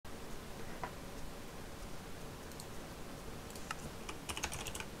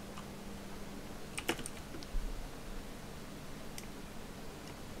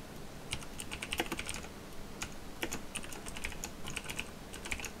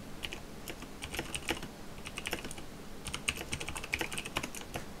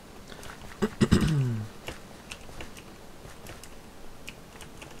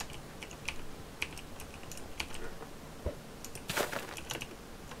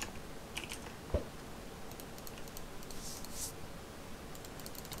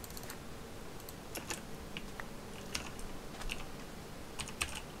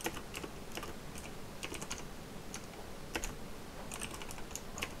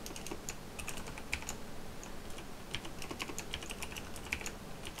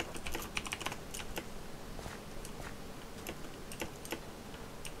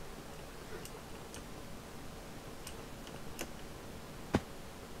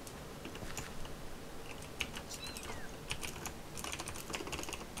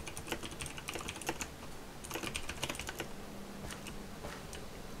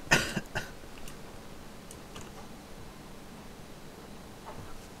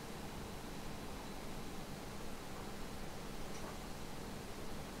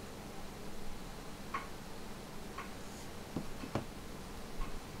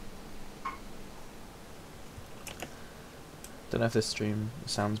Don't know if this stream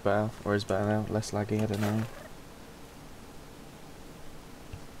sounds better or is better now, less laggy, I don't know.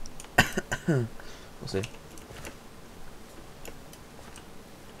 We'll see.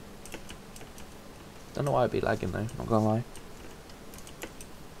 Don't know why I'd be lagging though, not gonna lie.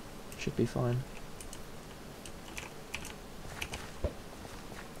 Should be fine.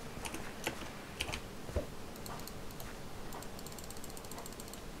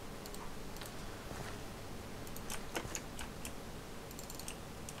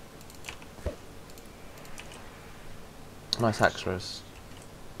 Nice hacks for us.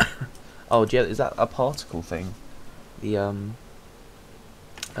 Oh, yeah, is that a particle thing? The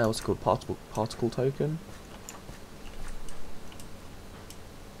what's it called? Particle token?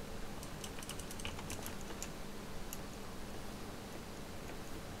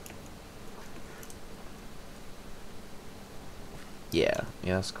 Yeah,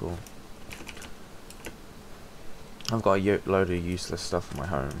 that's cool. I've got a load of useless stuff in my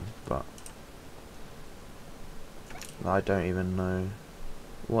home, but I don't even know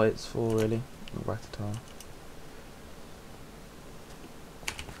what it's for, really. Ratata.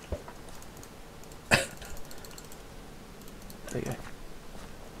 There you go.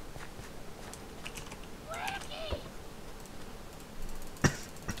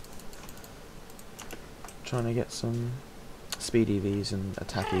 Trying to get some speed EVs and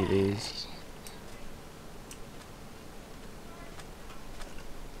attack EVs.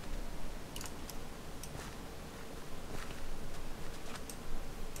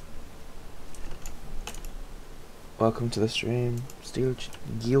 Welcome to the stream, Steel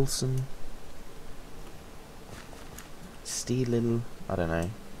Gielson. Steel, I don't know.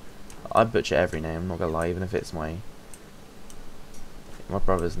 I butcher every name, not gonna lie, even if it's my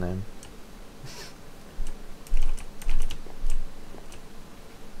brother's name.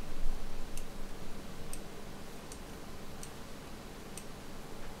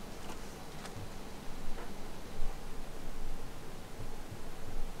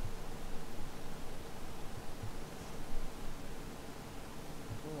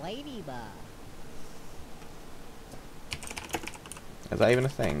 Is that even a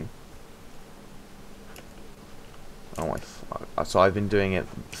thing? Oh my fuck. So I've been doing it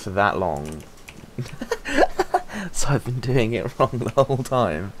for that long. So I've been doing it wrong the whole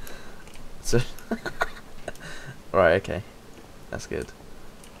time. So right, okay. That's good.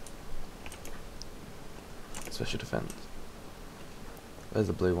 Special defense. Where's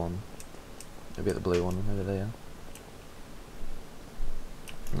the blue one? Maybe the blue one over there.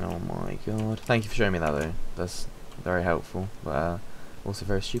 Oh my god. Thank you for showing me that though. That's very helpful. But also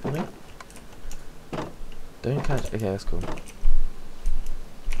very stupid of me. Don't catch. Okay, that's cool.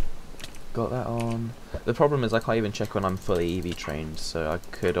 Got that on. The problem is I can't even check when I'm fully EV trained, so I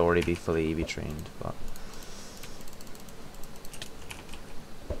could already be fully EV trained, but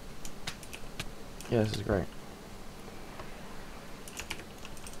yeah, this is great.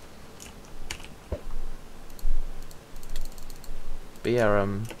 But yeah,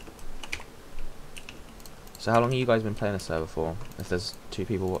 so how long have you guys been playing this server for? If there's 2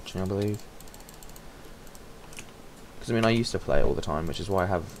 people watching, I believe. Because I mean, I used to play it all the time, which is why I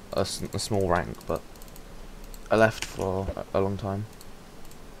have a small rank, but I left for a long time.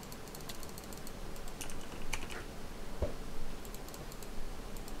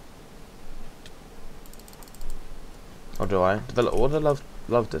 Or do I? What did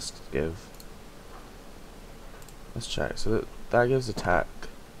love disc give? Let's check. So that gives attack.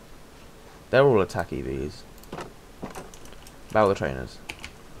 They're all attack EVs. Battle the trainers.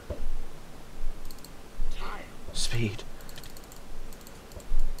 Speed.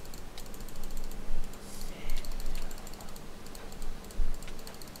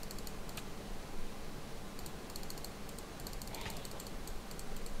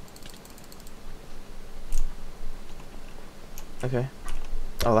 Okay.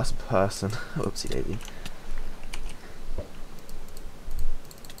 Oh, that's a person. Oopsie daisy.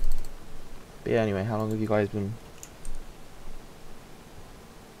 But yeah, anyway, how long have you guys been?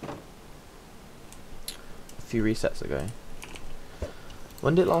 A few resets ago.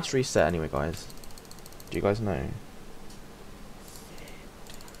 When did it last reset anyway, guys? Do you guys know?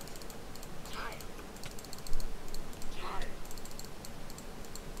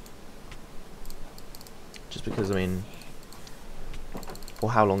 Just because, I mean, or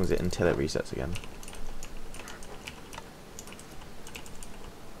how long is it until it resets again?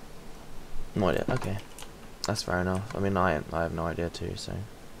 No idea. Okay, that's fair enough. I mean, I have no idea too, so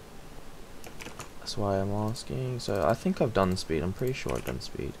that's why I'm asking. So I think I've done speed. I'm pretty sure I've done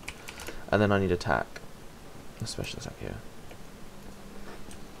speed, and then I need attack. A special attack here.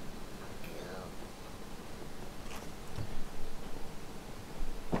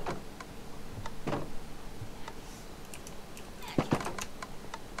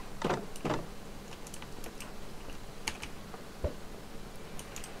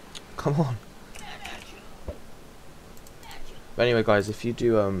 Come on. But anyway, guys, if you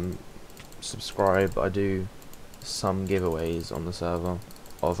do subscribe, I do some giveaways on the server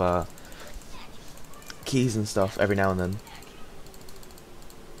of keys and stuff every now and then.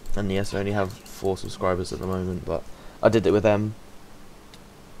 And yes, I only have 4 subscribers at the moment, but I did it with them.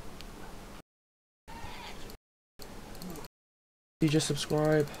 You just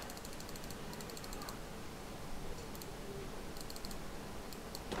subscribe.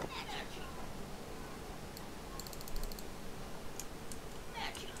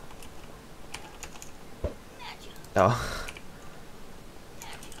 Oh.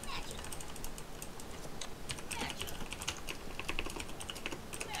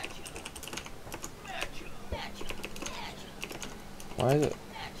 Why is it?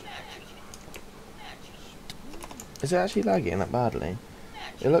 Is it actually lagging that badly?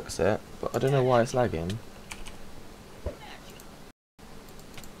 It looks it, but I don't know why it's lagging.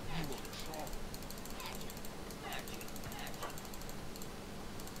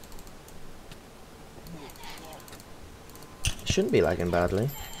 It shouldn't be lagging badly.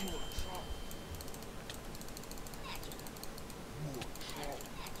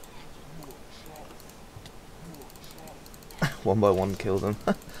 One by one kill them.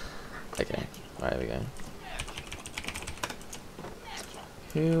 Okay, right, here we go.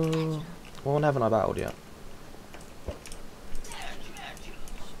 Who... What one haven't I battled yet?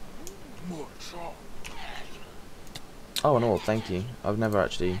 Oh, an orb, thank you. I've never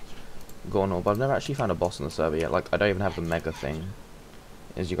actually got an orb. I've never actually found a boss on the server yet. Like, I don't even have the mega thing,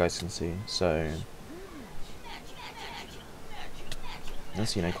 as you guys can see. So...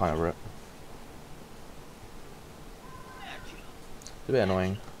 That's, you know, kind of rip. It's a bit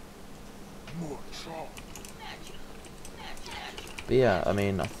annoying. But yeah, I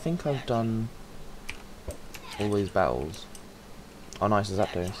mean, I think I've done all these battles. Oh nice, is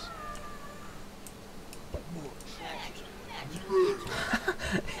that this?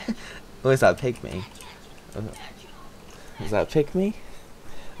 Oh, is that a pygmy? Is that a pygmy?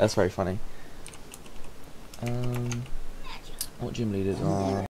 That's very funny. What gym leaders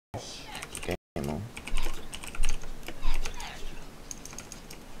are... Game on.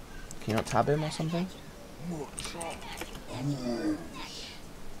 Can you not tab him or something?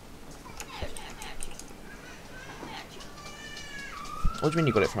 What do you mean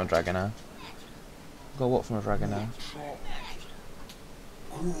you got it from a dragonair? Got what from a dragonair?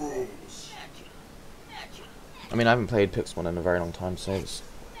 I mean, I haven't played Pixelmon in a very long time, so it's...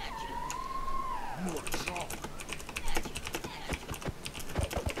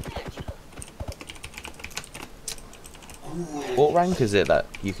 What rank is it that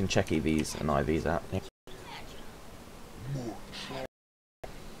you can check EVs and IVs at? Yeah.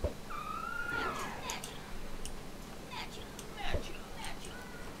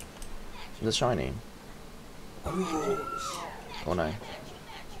 Is it shiny? Or no?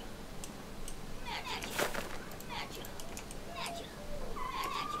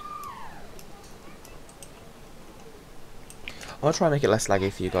 I'll try and make it less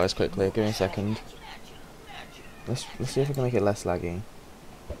laggy for you guys quickly. Give me a second. Let's see if we can make it less laggy.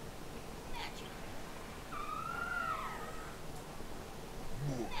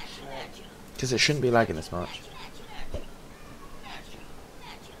 Because it shouldn't be lagging this much.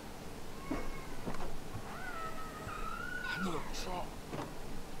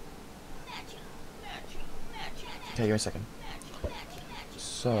 Okay, give me a second.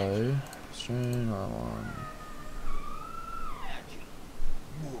 So, stream another one.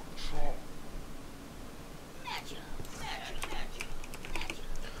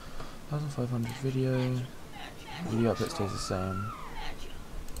 1,500 video. Video output stays the same.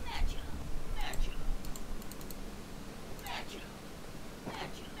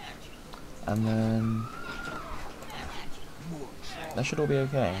 And then that should all be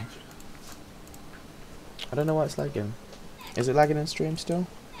okay. I don't know why it's lagging. Is it lagging in stream still?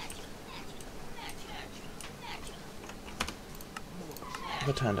 I'm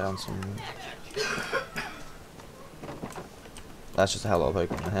gonna turn down some. That's just a hell of a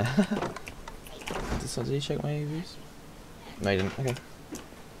Pokemon here. Did he check my AVs? No, he didn't. Okay.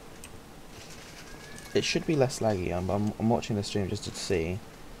 It should be less laggy. I'm watching the stream just to see.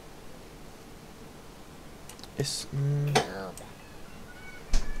 It's.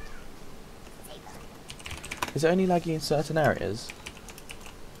 Is it only laggy in certain areas?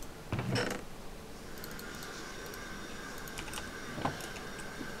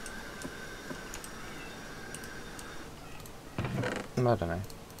 I don't know.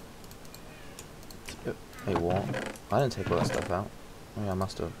 Wait, what? I didn't take all that stuff out. Oh yeah, I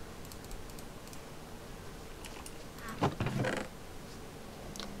must have.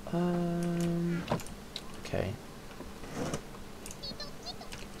 Okay.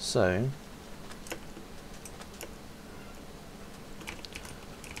 So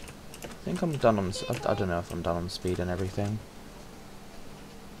I think I'm done on. I don't know if I'm done on speed and everything.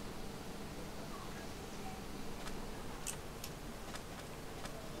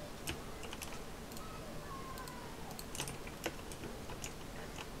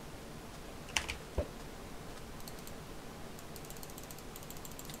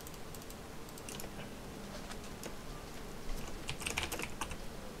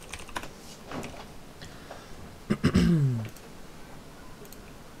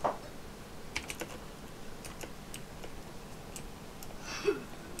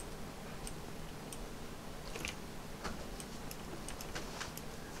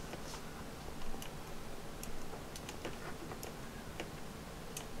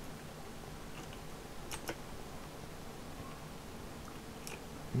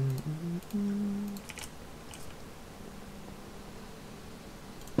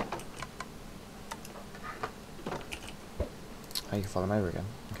 Oh, you can follow them over again.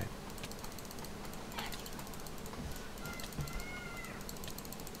 Okay.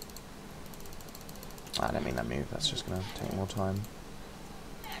 I don't mean that move. That's just gonna take more time.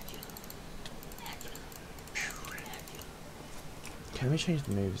 Okay, let me change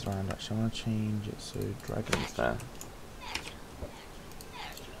the moves around. Actually, I want to change it so dragon's there.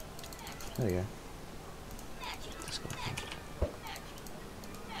 There we go.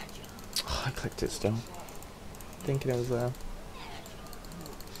 Oh, I clicked it still. Thinking it was there.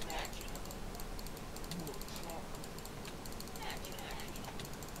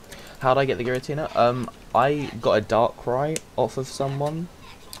 How'd I get the Giratina? I got a Darkrai off of someone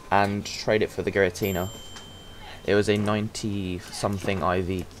and traded it for the Giratina. It was a 90-something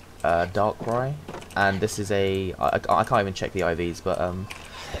IV Darkrai, and this is a... I can't even check the IVs, but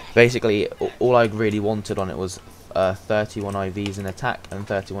basically all I really wanted on it was 31 IVs in attack and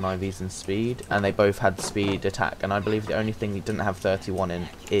 31 IVs in speed, and they both had speed attack, and I believe the only thing it didn't have 31 in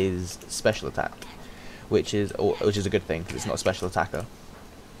is special attack, which is a good thing because it's not a special attacker.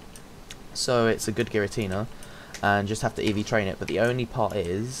 So it's a good Giratina, and just have to EV train it. But the only part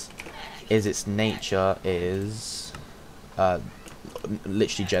is its nature is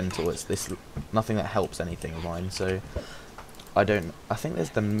literally gentle. It's nothing that helps anything of mine. So I think there's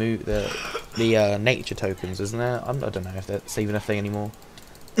the nature tokens, isn't there? I don't know if that's even a thing anymore.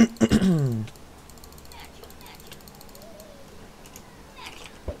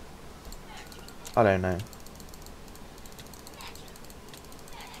 I don't know.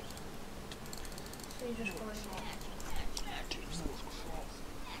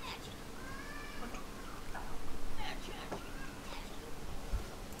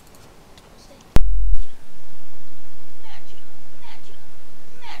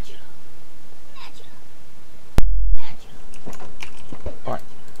 Alright,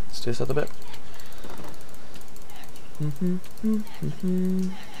 let's do this other bit.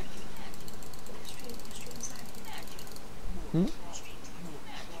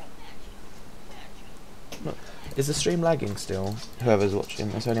 Look, is the stream lagging still? Whoever's watching,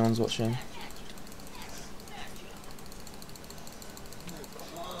 is there anyone's watching?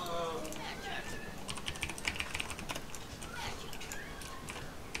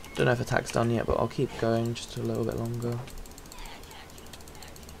 Don't know if attack's done yet, but I'll keep going just a little bit longer.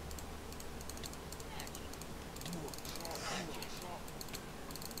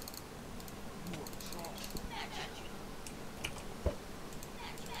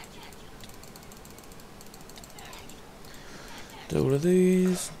 Do all of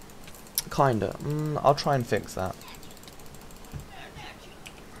these. Kinda. I'll try and fix that.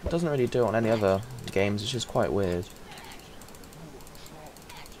 It doesn't really do it on any other games, it's just quite weird.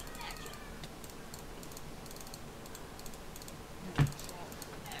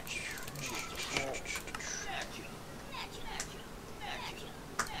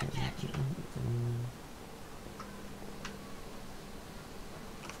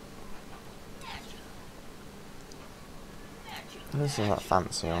 This is that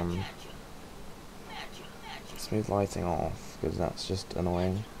fancy on smooth lighting off, because that's just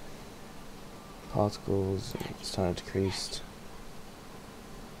annoying. Particles, it's turned decreased.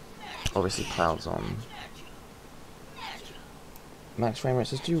 Obviously clouds on. Max frame rate,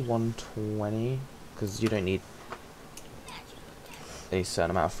 just do 120, because you don't need a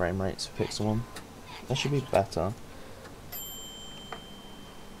certain amount of frame rates for Pixelmon. That should be better.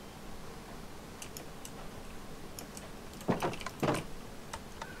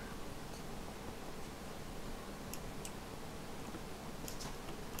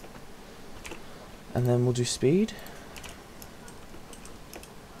 And then we'll do speed.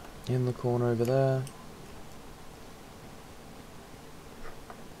 In the corner over there.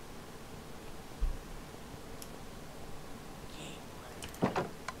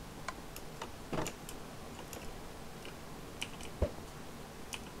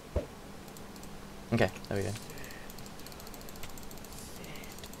 Okay, there we go.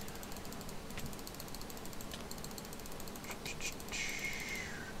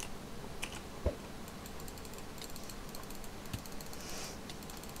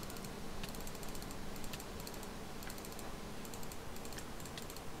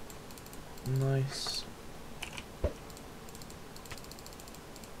 Nice.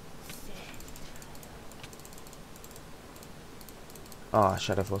 Ah,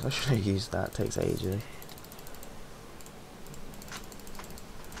 Shadow Force. I should have used that. It takes ages.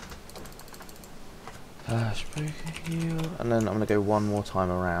 Heal. And then I'm gonna go one more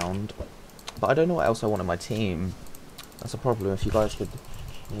time around. But I don't know what else I want in my team. That's a problem. If you guys could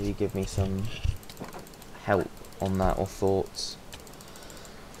maybe give me some help on that or thoughts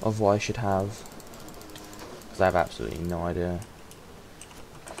of what I should have, because I have absolutely no idea.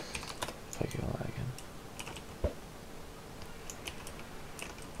 If I go that again.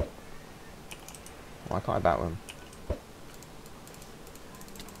 Why can't I battle him?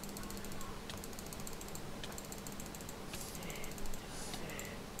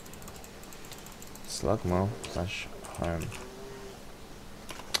 Slugmaw / home.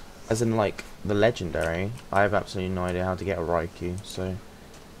 As in, like, the legendary, I have absolutely no idea how to get a Raikou, so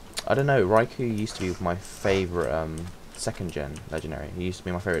I don't know. Raikou used to be my favourite second gen legendary. He used to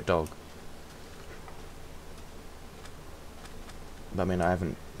be my favourite dog. But I mean, I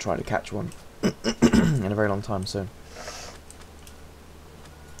haven't tried to catch one in a very long time, so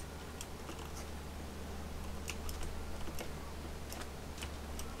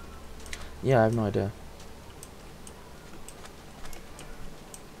yeah, I have no idea.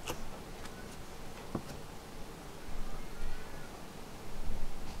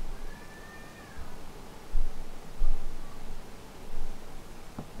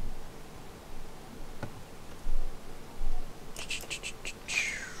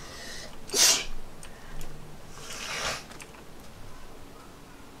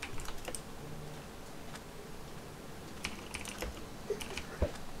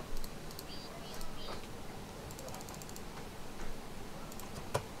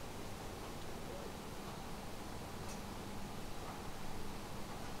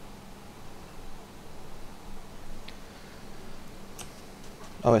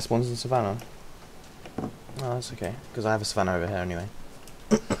 Oh, it spawns in Savannah. Oh, that's okay, because I have a Savannah over here anyway.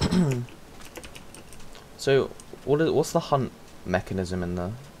 So, what's the hunt mechanism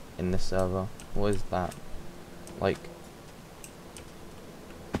in this server? What is that? Like,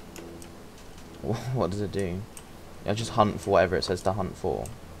 what does it do? I just hunt for whatever it says to hunt for,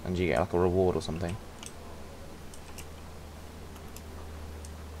 and you get like a reward or something.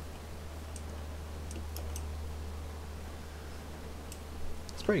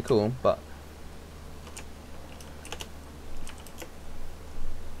 It's pretty cool, but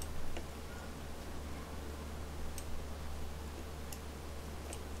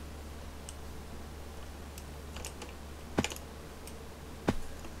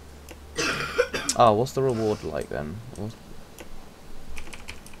oh, what's the reward like then? Oh.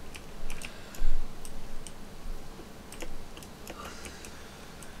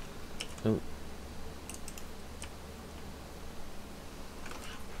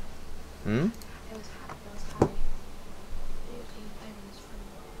 Hmm? It was Harry. He was taking payments from...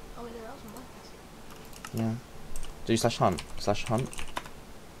 Oh, no, that was my person. Yeah. Do /hunt.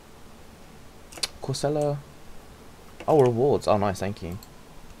 Corsella. Oh, rewards. Oh, nice, thank you.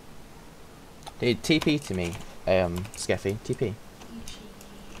 Dude, TP to me, Skeffy. TP.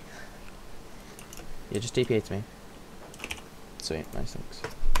 Yeah, just TP to me. Sweet, nice, thanks.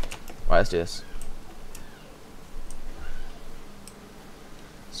 Right, let's do this.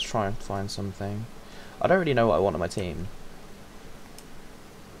 Let's try and find something. I don't really know what I want on my team.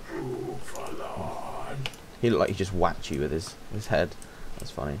 He looked like he just whacked you with his head.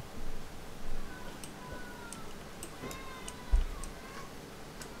 That's funny.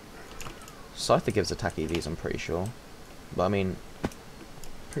 Scyther gives attack EVs, I'm pretty sure. But I mean,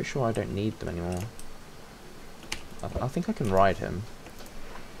 pretty sure I don't need them anymore. I think I can ride him.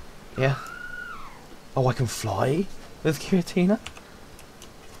 Yeah. Oh, I can fly with Giratina?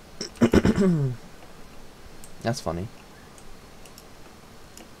 That's funny.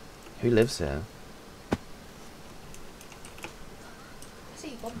 Who lives here? I see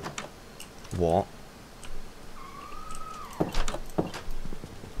you got me. What?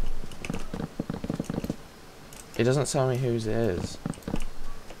 It doesn't tell me whose it is.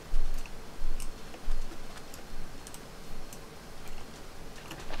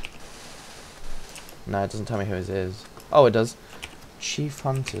 No, it doesn't tell me who it is. Oh, it does. Chief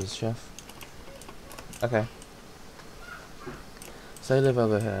Hunters, chef. Okay. So they live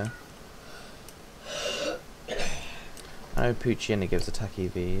over here. I know Puccini gives attack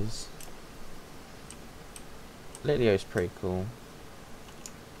EVs. Litlio's pretty cool.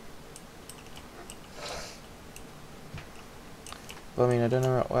 But I mean, I don't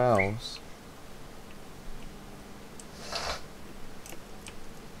know what else.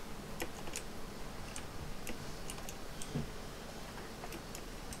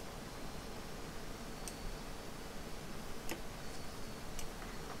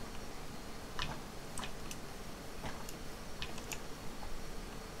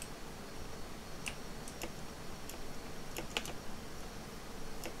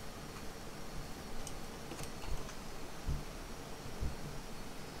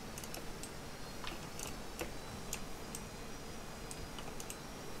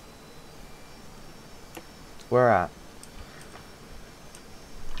 Where at?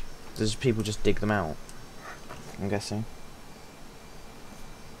 Does people just dig them out? I'm guessing.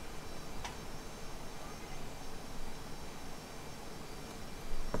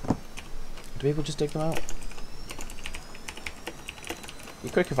 Do people just dig them out? It'd be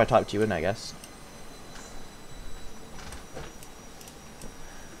quick if I typed you in, I guess.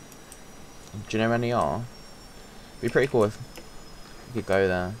 Do you know where any are? It'd be pretty cool if we could go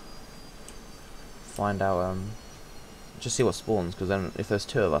there. Find out, just see what spawns, because then if there's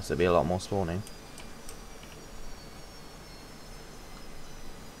 2 of us, it'd be a lot more spawning.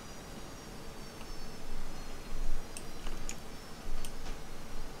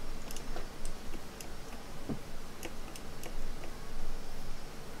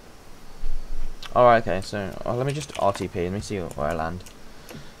 Alright, okay, so let me just RTP, let me see where I land.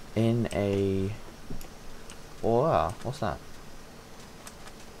 In a... Wow, what's that?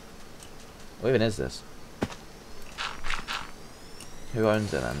 What even is this? Who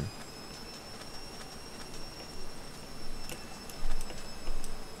owns it then?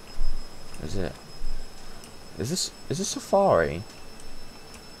 Is it? Is this Safari?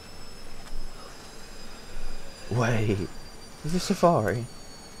 Wait, is this Safari?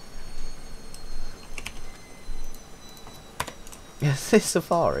 Is this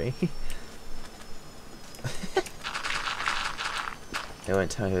Safari? It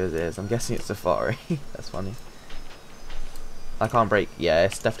won't tell me who it is. I'm guessing it's Safari. That's funny. I can't break. Yeah,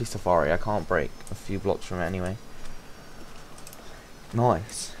 it's definitely Safari. I can't break a few blocks from it anyway.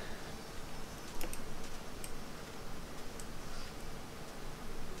 Nice.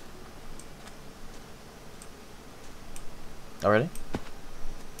 Oh, really?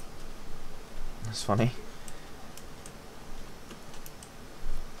 That's funny.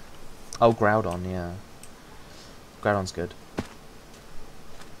 Oh, Groudon, yeah. Groudon's good.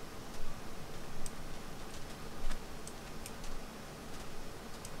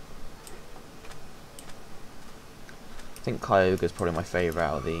 I think Kyogre's probably my favourite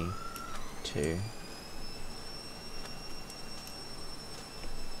out of the 2.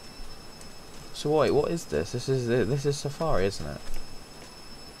 So wait, what is this? This is Safari, isn't it?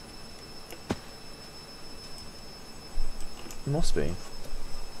 It must be.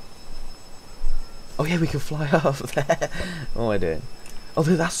 Oh yeah, we can fly up there. What am I doing? Oh,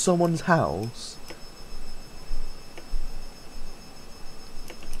 that's someone's house.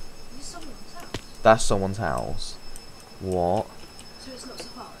 Is someone's house? That's someone's house. What? So it's not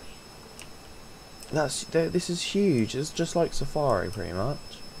Safari? This is huge. It's just like Safari, pretty much.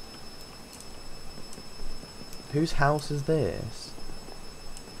 Whose house is this?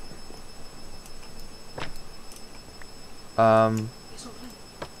 It's not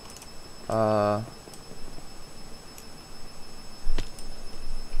playing.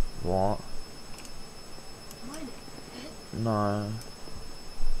 What? Mine it? No.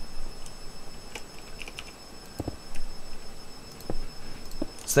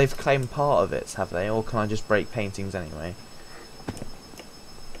 So they've claimed part of it, have they? Or can I just break paintings anyway?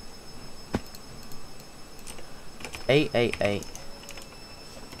 888.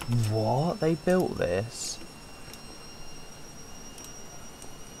 What? They built this?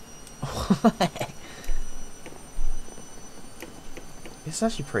 It's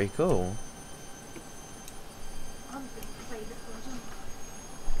actually pretty cool. I'm going to play before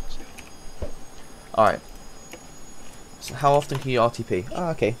Alright. So how often can you RTP?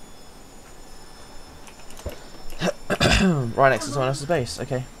 Oh, okay. Right next to someone else's base.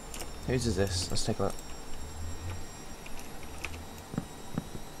 Okay. Whose is this? Let's take a look.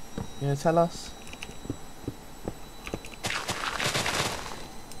 You gonna tell us?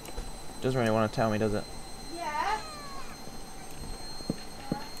 Doesn't really want to tell me, does it? Yeah.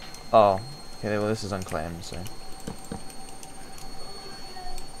 Oh. Okay, well this is unclaimed, so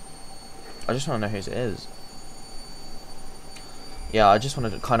I just want to know whose it is. Yeah, I just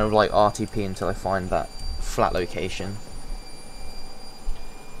wanted to kind of like RTP until I find that flat location.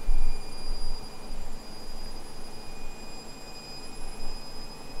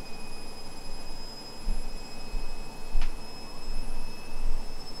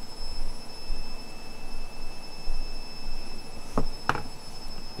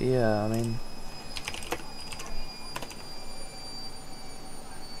 Yeah, I mean...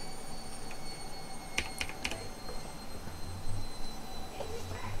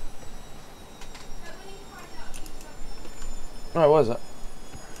 Oh, what was it?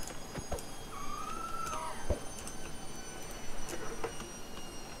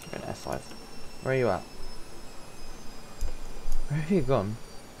 An F5. Where are you at? Where have you gone?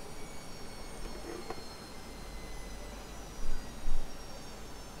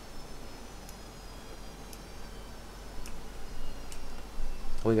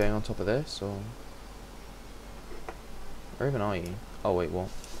 Are we going on top of this, or... Where even are you? Oh wait, what?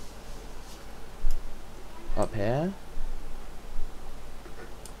 Up here?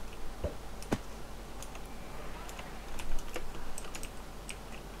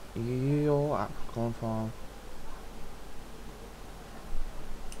 You're Apricot Farm.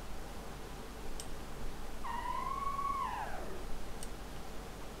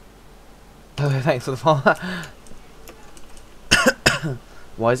 Oh, thanks for the follow.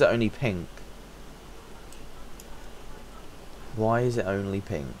 Why is it only pink? Why is it only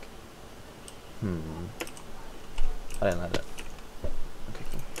pink? I don't like it. Okay,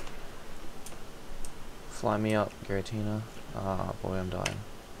 cool. Fly me up, Giratina. Ah, boy, I'm dying.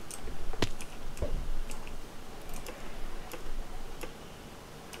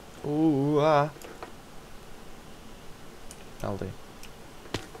 Ooh, ah. That'll do.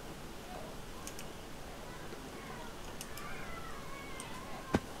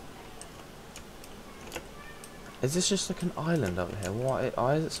 Is this just like an island over here?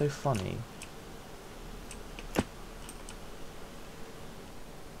 Why is it so funny?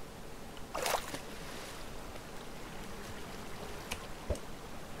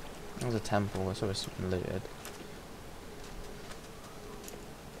 There's a temple, that's always been looted.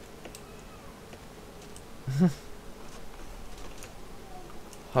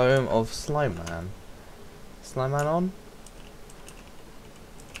 Home of Slime Man. Slime Man on?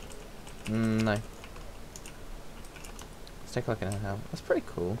 No. Let's take a look at how. That's pretty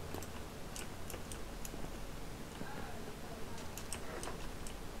cool.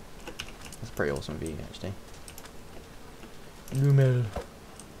 That's a pretty awesome view, actually. Lumel.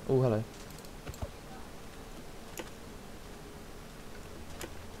 Oh, hello.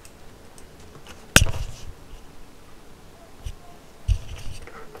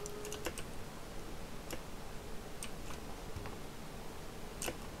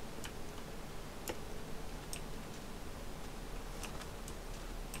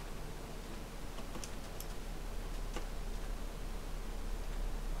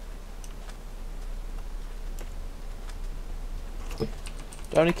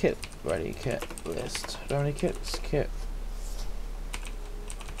 Only kit ready, kit list. Only kits, kit.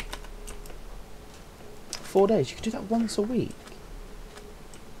 4 days, you could do that once a week.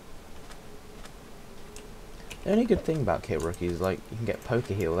 The only good thing about kit rookies is like you can get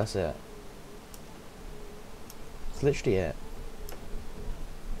poker heal, that's it. That's literally it.